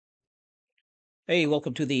Hey,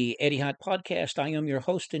 welcome to the Eddie Hyatt Podcast. I am your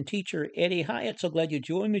host and teacher, Eddie Hyatt. So glad you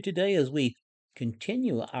joined me today as we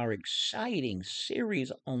continue our exciting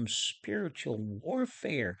series on spiritual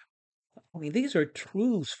warfare. I mean, these are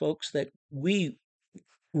truths, folks, that we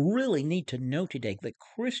really need to know today, that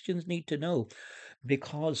Christians need to know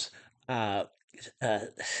because uh, uh,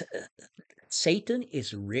 Satan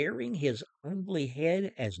is rearing his ugly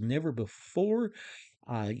head as never before.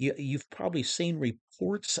 You've probably seen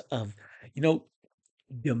reports of, you know,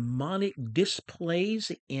 demonic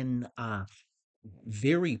displays in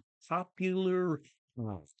very popular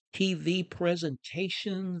uh, TV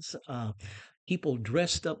presentations. People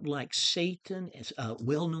dressed up like Satan, as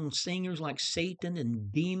well-known singers like Satan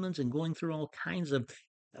and demons, and going through all kinds of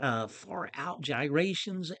far out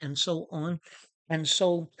gyrations and so on. And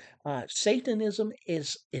so, Satanism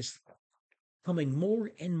is coming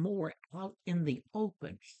more and more out in the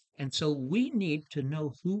open. And so we need to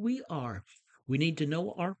know who we are. We need to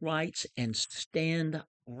know our rights and stand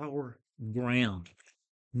our ground.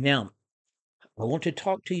 Now, I want to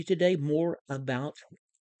talk to you today more about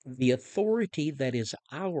the authority that is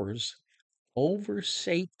ours over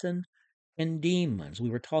Satan and demons. We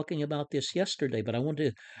were talking about this yesterday, but I want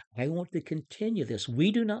to continue this.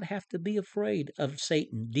 We do not have to be afraid of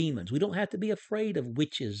Satan, demons. We don't have to be afraid of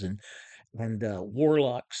witches and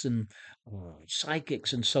warlocks and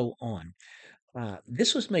psychics and so on.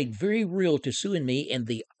 This was made very real to Sue and me in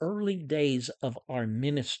the early days of our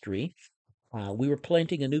ministry. We were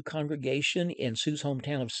planting a new congregation in Sue's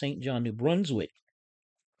hometown of St. John, New Brunswick,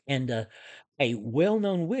 and a well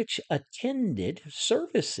known witch attended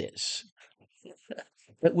services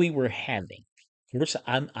that we were having. Of course,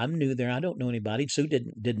 I'm new there. I don't know anybody. Sue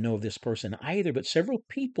didn't know of this person either, but several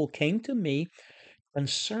people came to me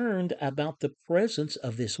concerned about the presence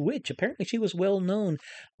of this witch. Apparently, she was well known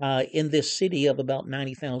in this city of about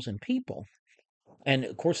 90,000 people. And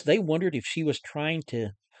of course, they wondered if she was trying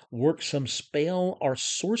to work some spell or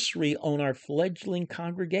sorcery on our fledgling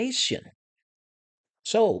congregation.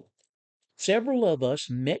 So, several of us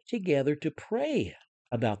met together to pray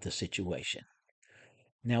about the situation.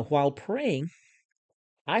 Now, while praying,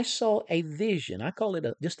 I saw a vision. I call it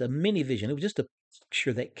just a mini vision. It was just a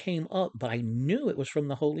picture that came up, but I knew it was from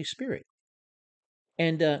the Holy Spirit.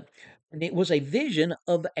 And, uh, and it was a vision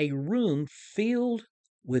of a room filled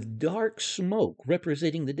with dark smoke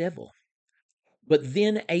representing the devil. But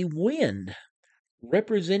then a wind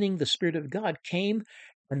representing the Spirit of God came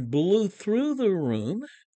and blew through the room,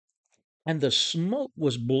 and the smoke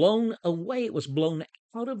was blown away. It was blown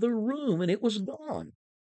out of the room and it was gone.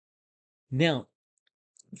 Now,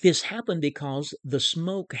 this happened because the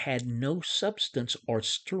smoke had no substance or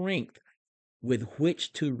strength with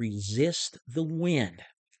which to resist the wind.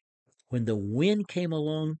 When the wind came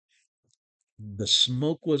along, the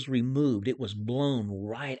smoke was removed. It was blown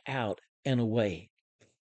right out and away.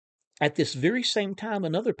 At this very same time,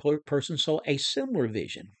 another person saw a similar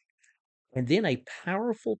vision. And then a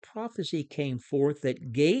powerful prophecy came forth that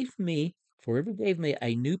forever gave me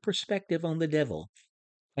a new perspective on the devil.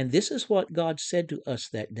 And this is what God said to us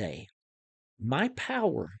that day. My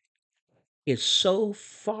power is so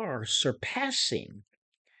far surpassing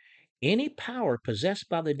any power possessed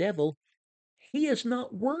by the devil, he is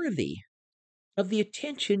not worthy of the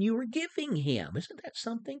attention you are giving him. Isn't that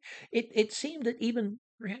something? It seemed that even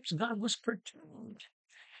perhaps God was perturbed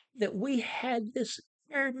that we had this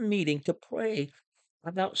prayer meeting to pray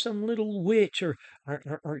about some little witch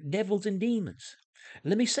or devils and demons.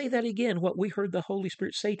 Let me say that again, what we heard the Holy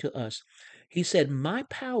Spirit say to us. He said, my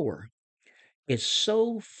power is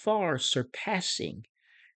so far surpassing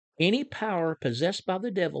any power possessed by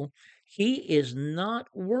the devil, he is not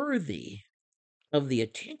worthy of the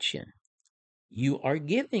attention you are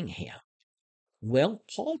giving him. Well,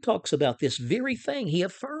 Paul talks about this very thing. He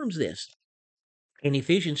affirms this in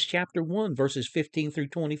Ephesians chapter 1, verses 15 through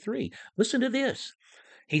 23. Listen to this.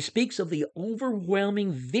 He speaks of the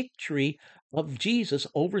overwhelming victory of Jesus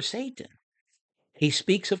over Satan. He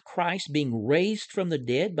speaks of Christ being raised from the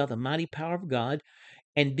dead by the mighty power of God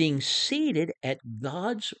and being seated at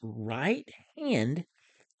God's right hand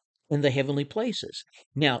in the heavenly places.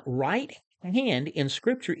 Now, right hand in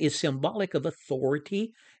Scripture is symbolic of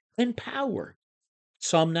authority and power.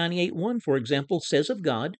 Psalm 98:1, for example, says of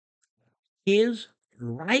God, his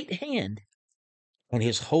right hand and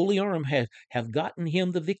his holy arm have gotten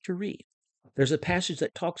him the victory. There's a passage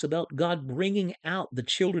that talks about God bringing out the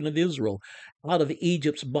children of Israel out of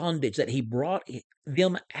Egypt's bondage, that he brought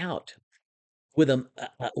them out with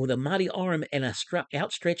a mighty arm and a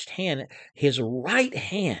outstretched hand, his right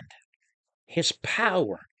hand, his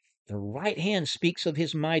power. The right hand speaks of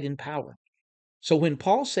his might and power. So when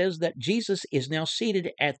Paul says that Jesus is now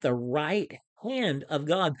seated at the right hand of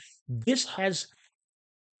God, this has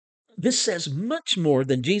this says much more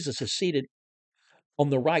than Jesus is seated on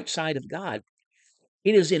the right side of God.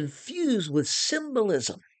 It is infused with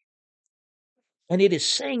symbolism. And it is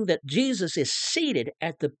saying that Jesus is seated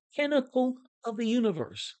at the pinnacle of the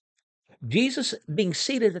universe. Jesus being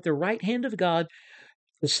seated at the right hand of God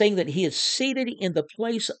is saying that he is seated in the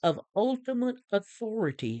place of ultimate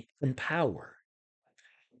authority and power.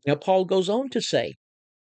 Now, Paul goes on to say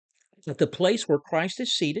that the place where Christ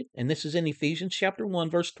is seated, and this is in Ephesians chapter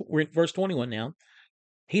 1, we're at verse 21 now.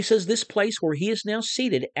 He says this place where he is now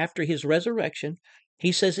seated after his resurrection,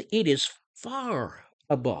 he says it is far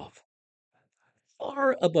above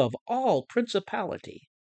all principality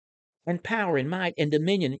and power and might and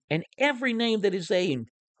dominion and every name that is named,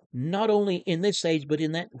 not only in this age, but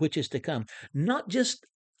in that which is to come. Not just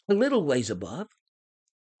a little ways above,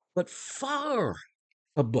 but far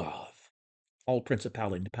above all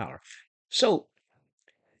principality and power. So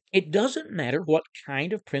it doesn't matter what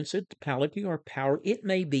kind of principality or power it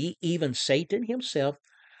may be, even Satan himself,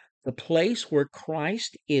 the place where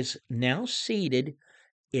Christ is now seated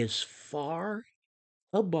is far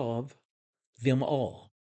above them all.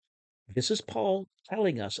 This is Paul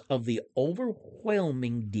telling us of the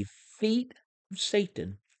overwhelming defeat of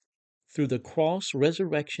Satan through the cross,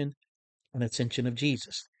 resurrection, and ascension of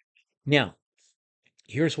Jesus. Now,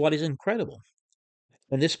 here's what is incredible.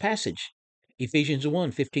 In this passage, Ephesians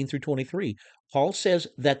 1:15 through 23, Paul says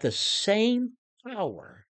that the same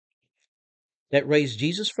power that raised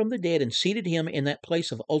Jesus from the dead and seated him in that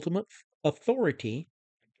place of ultimate authority,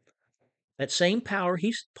 that same power,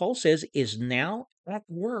 Paul says, is now at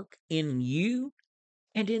work in you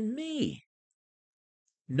and in me.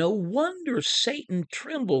 No wonder Satan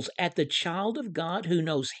trembles at the child of God who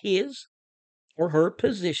knows his or her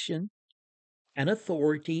position and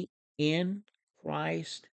authority in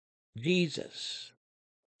Christ Jesus.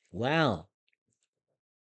 Wow.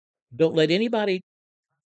 Don't let anybody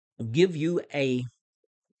give you a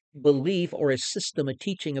belief or a system of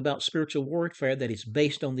teaching about spiritual warfare that is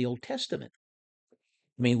based on the Old Testament.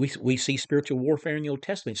 I mean, we see spiritual warfare in the Old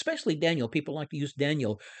Testament, especially Daniel. People like to use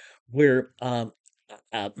Daniel, where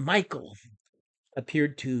Michael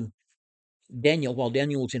appeared to Daniel while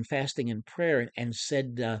Daniel was in fasting and prayer and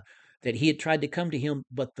said that he had tried to come to him,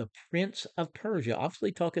 but the prince of Persia,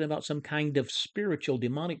 obviously talking about some kind of spiritual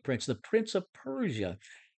demonic prince, the prince of Persia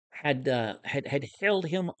had held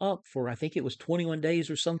him up for, I think it was 21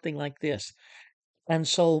 days or something like this. And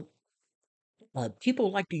so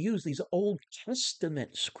people like to use these Old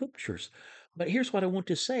Testament scriptures. But here's what I want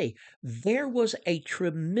to say. There was a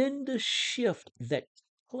tremendous shift that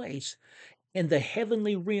took place in the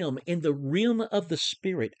heavenly realm, in the realm of the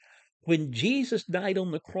spirit, when Jesus died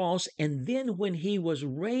on the cross, and then when he was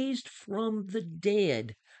raised from the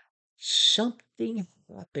dead, something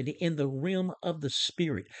happened in the realm of the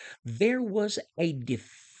spirit. There was a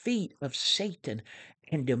defeat of Satan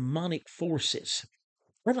and demonic forces.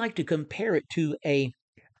 I'd like to compare it to a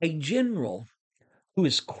general who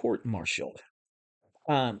is court-martialed.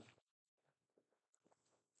 Um,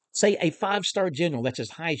 say a five-star general, that's as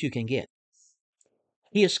high as you can get.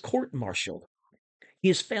 He is court-martialed. He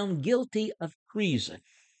is found guilty of treason.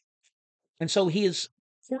 And so he is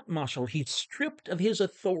court-martialed. He's stripped of his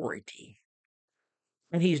authority.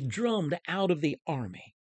 And he's drummed out of the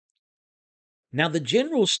army. Now, the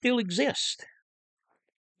general still exists,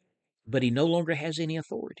 but he no longer has any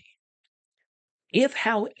authority. If,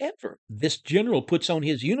 however, this general puts on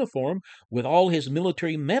his uniform with all his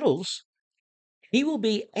military medals, he will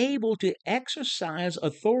be able to exercise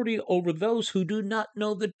authority over those who do not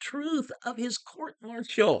know the truth of his court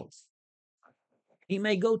martial. He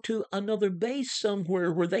may go to another base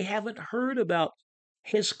somewhere where they haven't heard about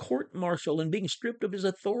his court martial and being stripped of his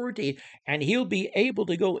authority, and he'll be able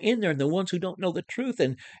to go in there, and the ones who don't know the truth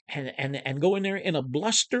and go in there in a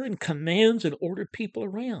bluster and commands and order people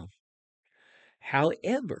around.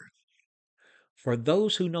 However, for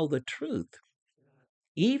those who know the truth,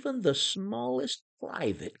 even the smallest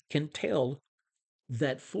private can tell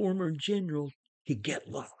that former general to get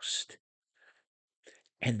lost.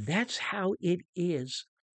 And that's how it is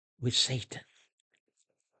with Satan.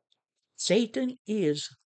 Satan is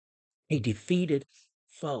a defeated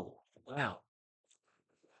foe. Wow.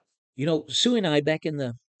 You know, Sue and I, back in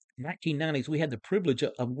the 1990s, we had the privilege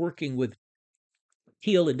of working with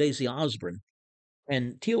Teal and Daisy Osborne.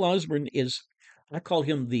 And Teal Osborne is, I call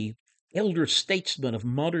him the elder statesman of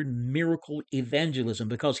modern miracle evangelism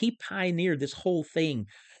because he pioneered this whole thing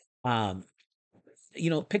um,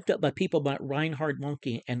 picked up by people like Reinhard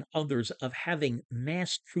Bonnke and others of having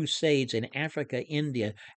mass crusades in Africa,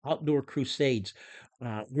 India, outdoor crusades,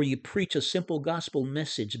 where you preach a simple gospel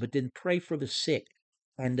message, but then pray for the sick,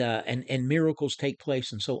 and miracles take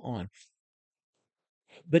place, and so on.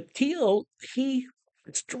 But Teal, he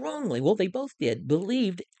strongly, well, they both did,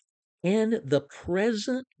 believed in the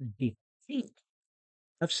present defeat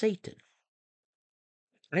of Satan.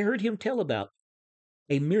 I heard him tell about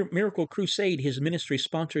a miracle crusade his ministry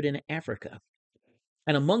sponsored in Africa.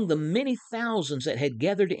 And among the many thousands that had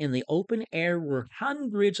gathered in the open air were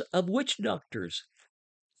hundreds of witch doctors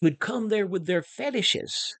who'd come there with their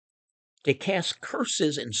fetishes to cast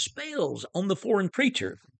curses and spells on the foreign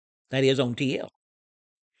preacher, that is, on TL.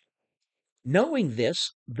 Knowing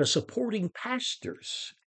this, the supporting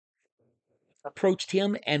pastors approached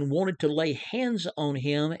him and wanted to lay hands on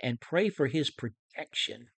him and pray for his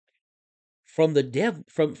protection from the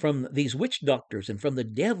from these witch doctors and from the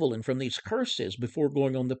devil and from these curses before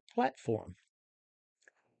going on the platform.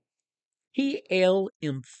 TL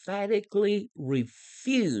emphatically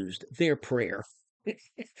refused their prayer.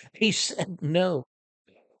 He said no.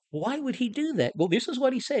 Why would he do that? Well, this is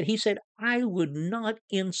what he said. He said, I would not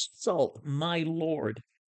insult my Lord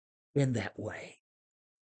in that way.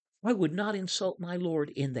 I would not insult my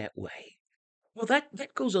Lord in that way. Well,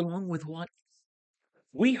 that goes along with what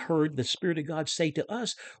we heard the Spirit of God say to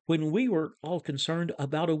us when we were all concerned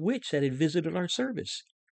about a witch that had visited our service.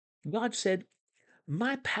 God said,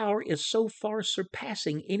 my power is so far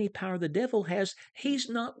surpassing any power the devil has, he's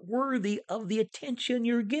not worthy of the attention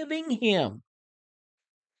you're giving him.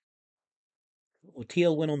 Well,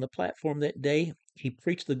 TL went on the platform that day. He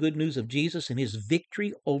preached the good news of Jesus and his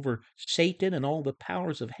victory over Satan and all the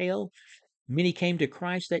powers of hell. Many came to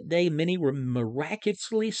Christ that day. Many were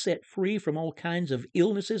miraculously set free from all kinds of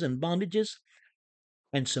illnesses and bondages.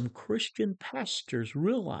 And some Christian pastors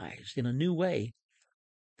realized in a new way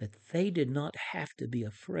that they did not have to be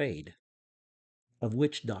afraid of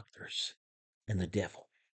witch doctors and the devil.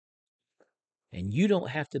 And you don't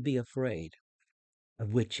have to be afraid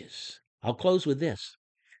of witches. I'll close with this.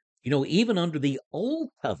 Even under the old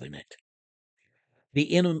covenant,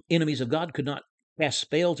 the enemies of God could not cast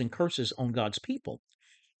spells and curses on God's people.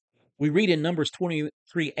 We read in Numbers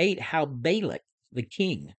 23:8 how Balak, the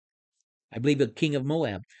king, I believe the king of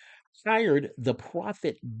Moab, hired the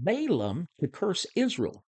prophet Balaam to curse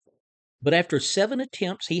Israel. But after 7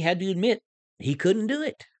 attempts, he had to admit he couldn't do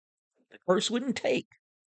it. The curse wouldn't take.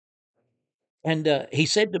 And he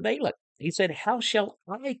said to Balak, he said, how shall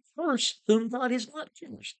I curse whom God has not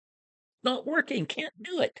cursed? Not working, can't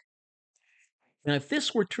do it. Now, if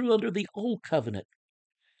this were true under the old covenant,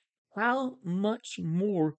 how much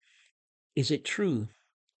more is it true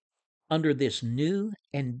under this new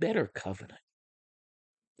and better covenant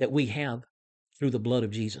that we have through the blood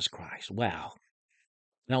of Jesus Christ? Wow.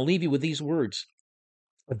 And I'll leave you with these words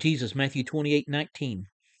of Jesus, Matthew 28:19.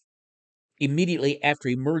 Immediately after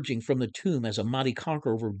emerging from the tomb as a mighty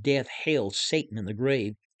conqueror over death, hell, Satan, and the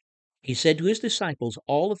grave, he said to his disciples,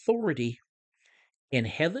 all authority in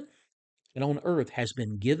heaven and on earth has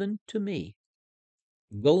been given to me.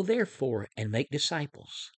 Go therefore and make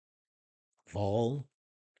disciples of all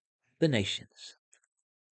the nations.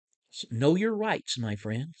 Know your rights, my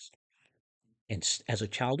friends, and as a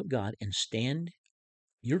child of God, and stand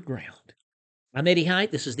your ground. I'm Eddie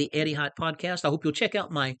Hyatt. This is the Eddie Hyatt Podcast. I hope you'll check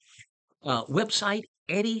out my website,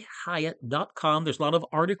 eddiehyatt.com. There's a lot of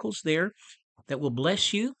articles there that will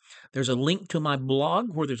bless you. There's a link to my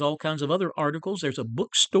blog where there's all kinds of other articles. There's a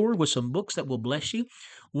bookstore with some books that will bless you.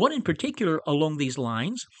 One in particular along these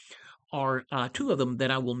lines are two of them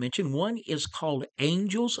that I will mention. One is called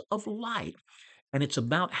Angels of Light, and it's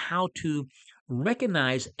about how to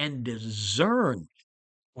recognize and discern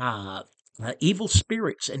evil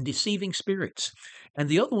spirits and deceiving spirits. And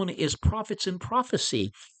the other one is Prophets and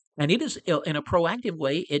Prophecy, and it is in a proactive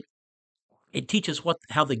way. It teaches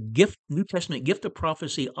how the New Testament gift of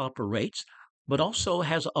prophecy operates, but also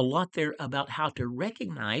has a lot there about how to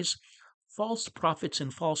recognize false prophets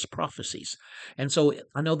and false prophecies. And so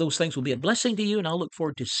I know those things will be a blessing to you, and I'll look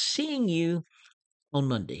forward to seeing you on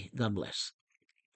Monday. God bless.